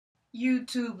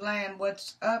YouTube land,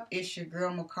 what's up? It's your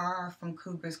girl Makara from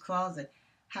Cougar's Closet.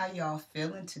 How y'all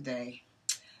feeling today?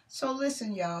 So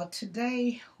listen, y'all,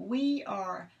 today we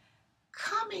are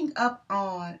coming up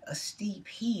on a steep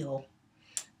hill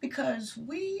because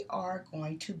we are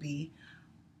going to be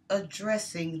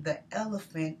addressing the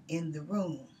elephant in the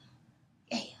room.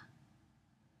 Yeah.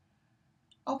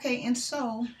 Okay, and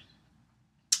so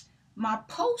my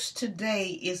post today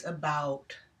is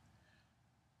about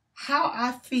how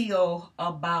I feel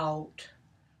about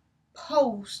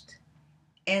post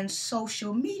and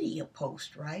social media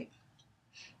post, right?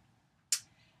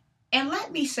 And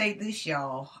let me say this,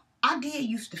 y'all. I did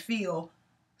used to feel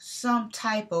some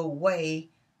type of way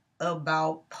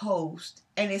about post,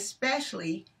 and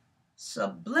especially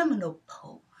subliminal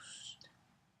post.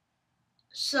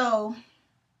 So,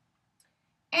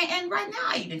 and right now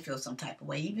I even feel some type of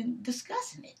way, even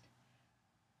discussing it.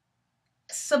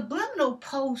 Subliminal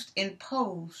post and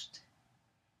post,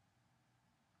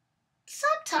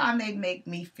 sometimes they make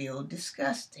me feel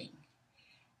disgusting.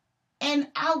 And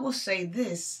I will say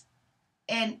this,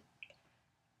 and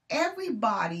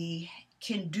everybody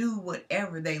can do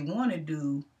whatever they want to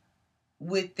do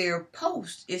with their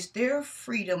post. It's their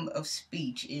freedom of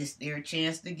speech. It's their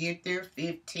chance to get their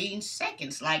 15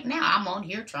 seconds. Like now, I'm on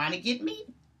here trying to get me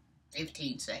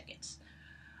 15 seconds.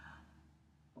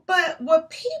 But what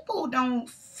people don't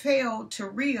fail to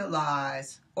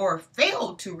realize,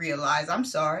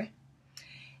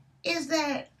 is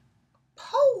that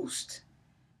posts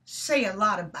say a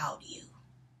lot about you.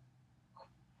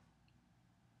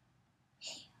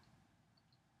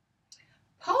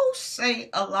 Posts say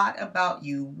a lot about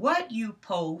you. What you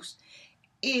post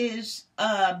is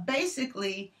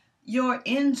basically your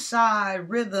inside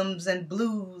rhythms and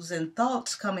blues and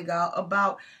thoughts coming out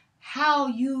about how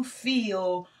you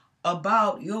feel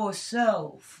about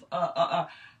yourself,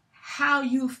 how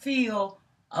you feel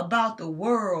about the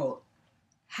world,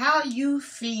 how you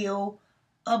feel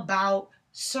about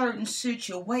certain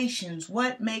situations,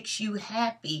 what makes you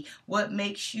happy, what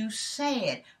makes you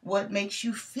sad, what makes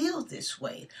you feel this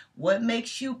way, what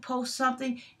makes you post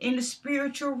something in the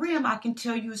spiritual realm. I can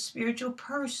tell you a spiritual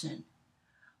person.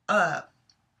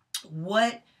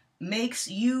 What makes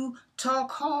you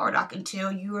talk hard? I can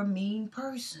tell you a mean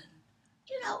person.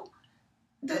 You know,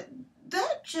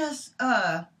 that just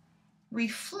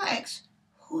reflects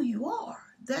who you are.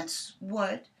 That's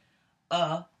what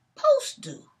posts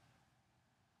do.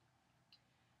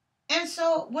 And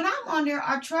so when I'm on there,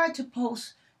 I try to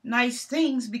post nice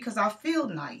things because I feel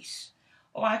nice.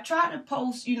 Or I try to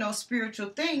post, spiritual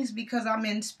things because I'm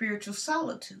in spiritual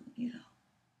solitude.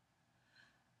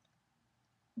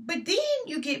 But then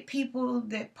you get people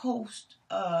that post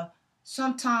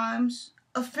sometimes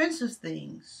offensive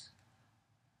things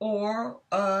or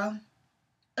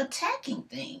attacking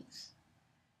things.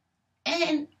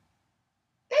 And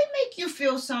they make you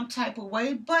feel some type of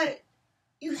way, but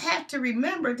you have to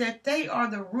remember that they are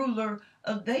the ruler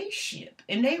of their ship,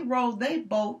 and they roll their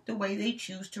boat the way they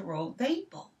choose to roll their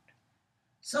boat.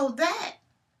 So that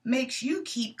makes you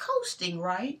keep coasting,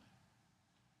 right?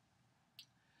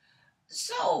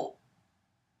 So,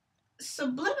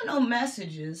 subliminal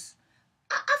messages,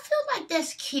 I feel like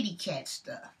that's kitty cat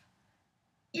stuff.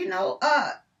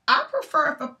 I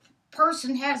prefer if a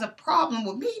person has a problem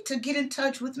with me to get in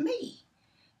touch with me.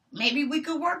 Maybe we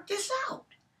could work this out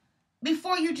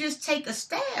before you just take a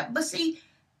stab. But see,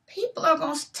 people are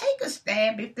going to take a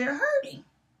stab if they're hurting.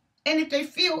 And if they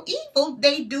feel evil,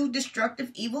 they do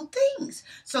destructive, evil things.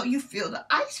 So you feel the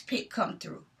ice pick come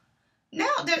through.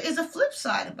 Now, there is a flip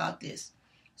side about this.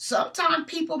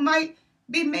 Sometimes people might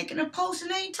be making a post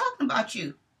and they ain't talking about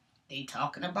you. They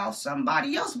talking about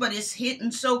somebody else, but it's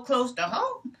hitting so close to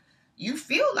home, you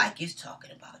feel like it's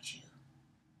talking about you.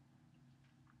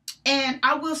 And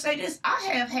I will say this, I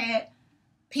have had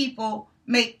people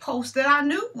make posts that I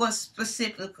knew was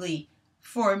specifically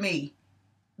for me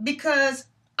because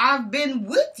I've been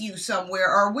with you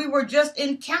somewhere or we were just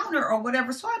encounter or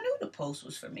whatever, so I knew the post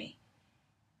was for me.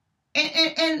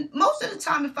 And most of the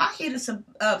time, if I hit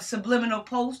a subliminal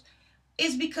post,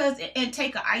 it's because, and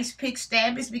take an ice pick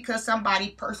stab, it's because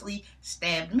somebody personally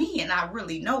stabbed me and I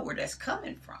really know where that's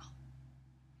coming from.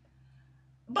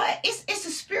 But it's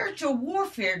a spiritual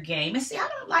warfare game. And see, I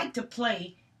don't like to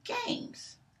play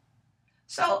games.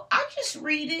 So I just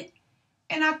read it,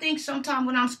 and I think sometimes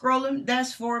when I'm scrolling,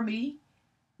 that's for me.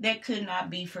 That could not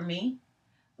be for me.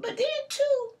 But then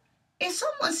too, if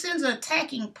someone sends an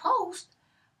attacking post,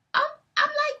 I'm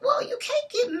like, well, you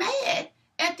can't get mad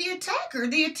at the attacker.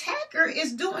 The attacker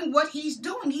is doing what he's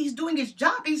doing. He's doing his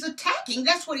job. He's attacking.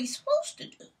 That's what he's supposed to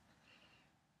do.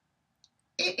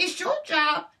 It's your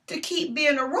job to keep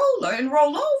being a roller and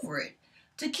roll over it,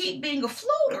 to keep being a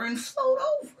floater and float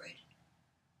over it.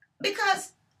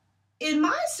 Because in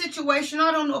my situation,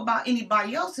 I don't know about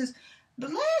anybody else's, the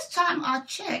last time I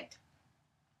checked,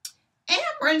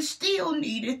 Ameren still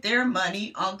needed their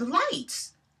money on the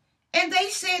lights. And they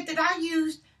said that I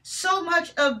used so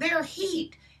much of their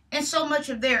heat and so much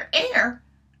of their air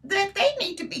that they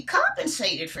need to be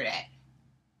compensated for that.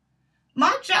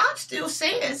 My job still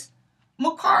says,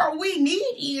 McCarl, we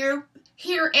need you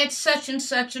here at such and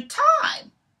such a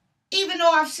time. Even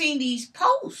though I've seen these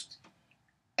posts.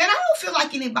 And I don't feel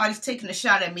like anybody's taking a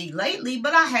shot at me lately,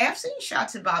 but I have seen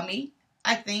shots about me,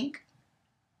 I think.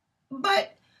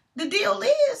 But the deal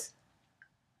is,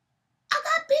 I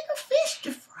got bigger fish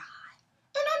to fry.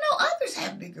 And I know others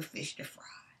have bigger fish to fry.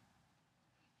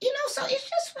 So it's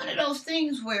just one of those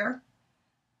things where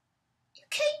you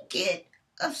can't get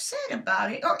upset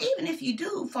about it. Or even if you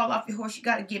do fall off your horse, you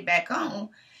got to get back on. And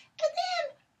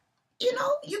then,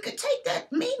 you could take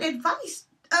that mean advice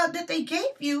that they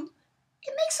gave you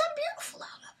and make something beautiful out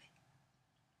of it.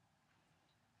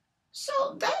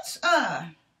 So that's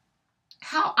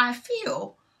how I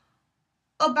feel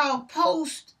about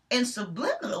post and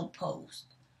subliminal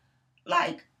post.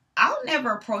 Like, I'll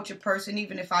never approach a person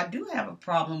even if I do have a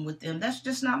problem with them. That's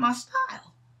just not my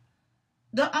style.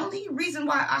 The only reason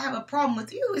why I have a problem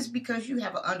with you is because you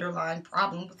have an underlying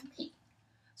problem with me.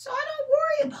 So I don't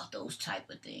worry about those type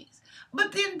of things.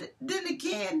 But then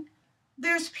again,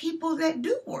 there's people that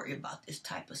do worry about this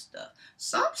type of stuff.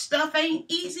 Some stuff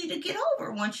ain't easy to get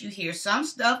over once you hear. Some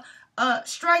stuff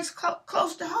strikes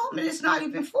close to home and it's not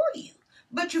even for you.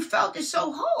 But you felt it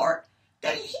so hard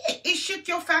that it hit. It shook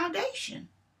your foundation.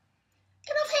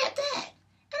 And I've had that.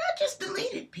 And I just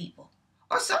deleted people.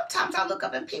 Or sometimes I look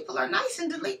up and people are nice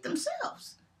and delete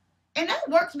themselves. And that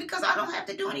works because I don't have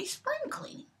to do any spring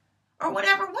cleaning. Or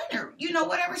whatever winter,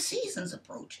 whatever season's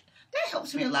approaching. That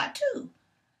helps me a lot too.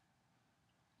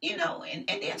 And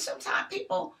then sometimes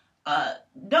people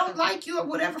don't like you or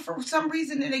whatever for some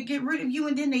reason and they get rid of you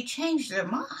and then they change their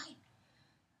mind.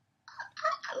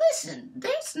 Listen,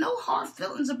 there's no hard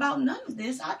feelings about none of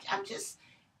this. I'm just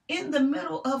in the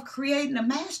middle of creating a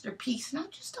masterpiece and I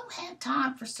just don't have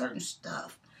time for certain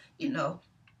stuff.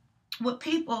 What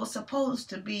people are supposed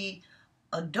to be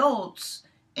adults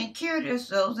and carry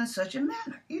themselves in such a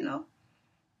manner,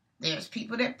 There's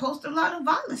people that post a lot of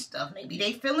violent stuff. Maybe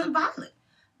they feeling violent.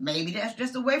 Maybe that's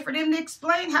just a way for them to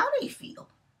explain how they feel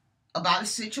about a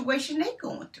situation they're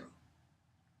going through.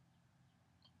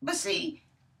 But see,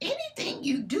 anything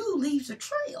you do leaves a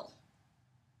trail.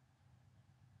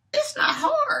 It's not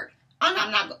hard.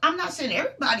 I'm not saying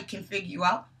everybody can figure you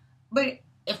out, but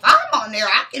if I'm on there,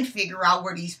 I can figure out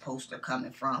where these posts are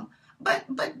coming from. But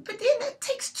then it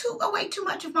takes away too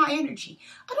much of my energy.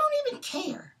 I don't even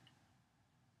care.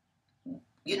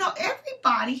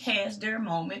 Everybody has their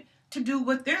moment to do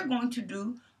what they're going to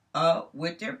do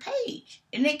with their page.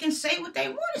 And they can say what they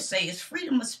want to say. It's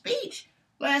freedom of speech.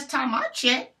 Last time I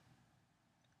checked.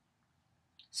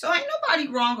 So ain't nobody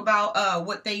wrong about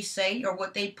what they say or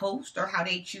what they post or how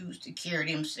they choose to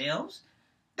carry themselves.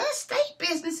 That's their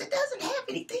business. It doesn't have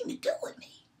anything to do with me.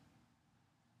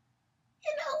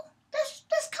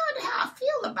 That's kind of how I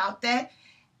feel about that.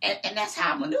 And that's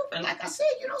how I maneuver. Like I said,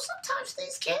 sometimes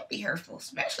things can be hurtful,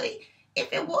 especially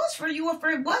if it was for you or if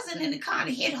it wasn't and it kind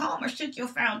of hit home or shook your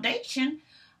foundation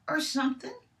or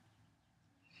something.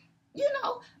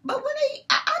 But when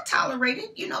I tolerate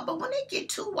it, but when they get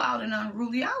too wild and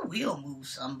unruly, I will move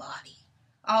somebody.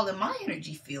 All of my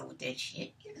energy filled with that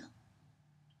shit,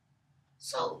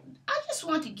 So I just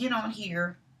want to get on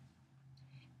here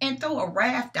and throw a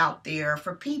raft out there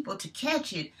for people to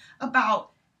catch it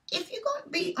about if you're going to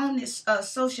be on this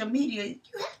social media,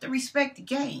 you have to respect the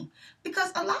game.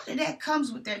 Because a lot of that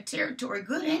comes with that territory,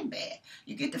 good and bad.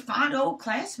 You get to find old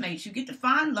classmates. You get to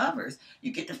find lovers.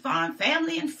 You get to find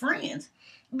family and friends.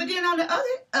 But then on the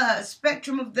other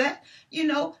spectrum of that,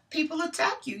 people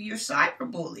attack you. You're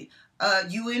cyberbullied.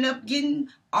 You end up getting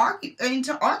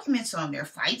into arguments on there,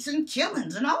 fights and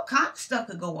killings, and all kinds of stuff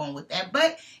could go on with that.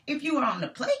 But if you are on the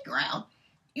playground,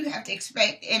 you have to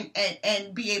expect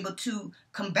and be able to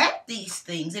combat these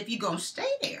things if you're going to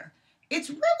stay there. It's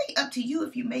really up to you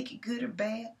if you make it good or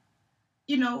bad.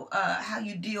 How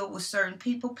you deal with certain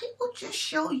people. People just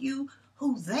show you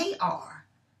who they are.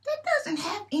 That doesn't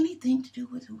have anything to do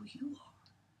with who you are.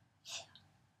 Yeah.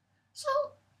 So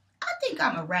I think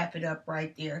I'm going to wrap it up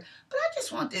right there. But I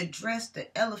just want to address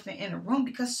the elephant in the room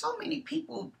because so many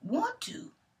people want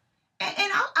to.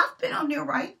 And I've been on there,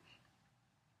 right,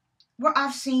 where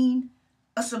I've seen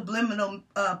a subliminal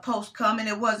post come and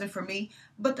it wasn't for me,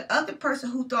 but the other person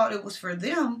who thought it was for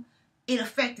them, it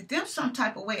affected them some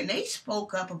type of way and they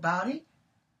spoke up about it.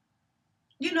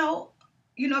 You know,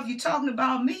 if you're talking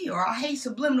about me or I hate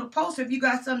subliminal posts, if you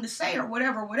got something to say or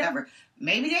whatever,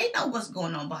 maybe they know what's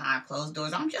going on behind closed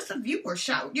doors. I'm just a viewer,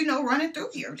 running through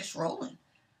here, just rolling.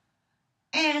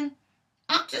 And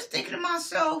I'm just thinking to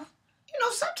myself,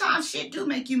 sometimes shit do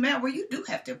make you mad where you do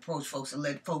have to approach folks and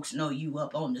let folks know you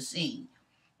up on the scene.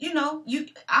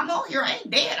 I'm on here, I ain't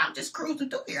dead. I'm just cruising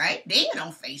through here. I ain't dead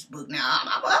on Facebook now.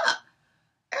 I'm up.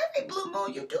 Every blue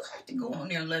moon, you do have to go on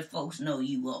there and let folks know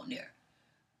you on there.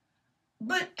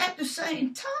 But at the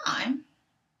same time,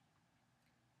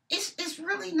 it's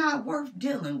really not worth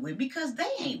dealing with because they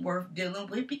ain't worth dealing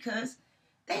with because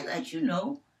they let you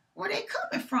know where they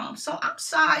coming from. So I'm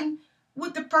siding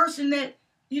with the person that,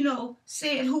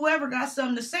 said whoever got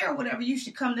something to say or whatever, you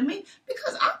should come to me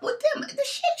because I'm with them. The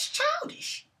shit's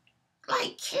childish.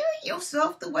 Like, carry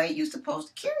yourself the way you're supposed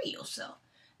to carry yourself.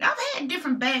 Now, I've had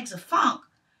different bags of funk,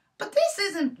 but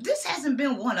this hasn't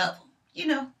been one of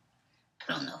them.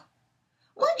 I don't know.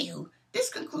 Well, anywho, this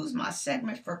concludes my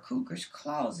segment for Cougar's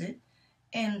Closet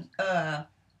and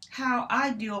how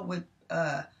I deal with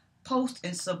post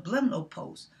and subliminal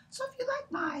posts. So if you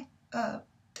like my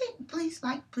thing, please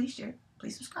like, please share,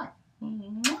 please subscribe.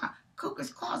 Mwah.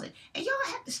 Cougar's Closet. And y'all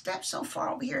have to step so far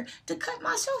over here to cut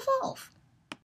myself off.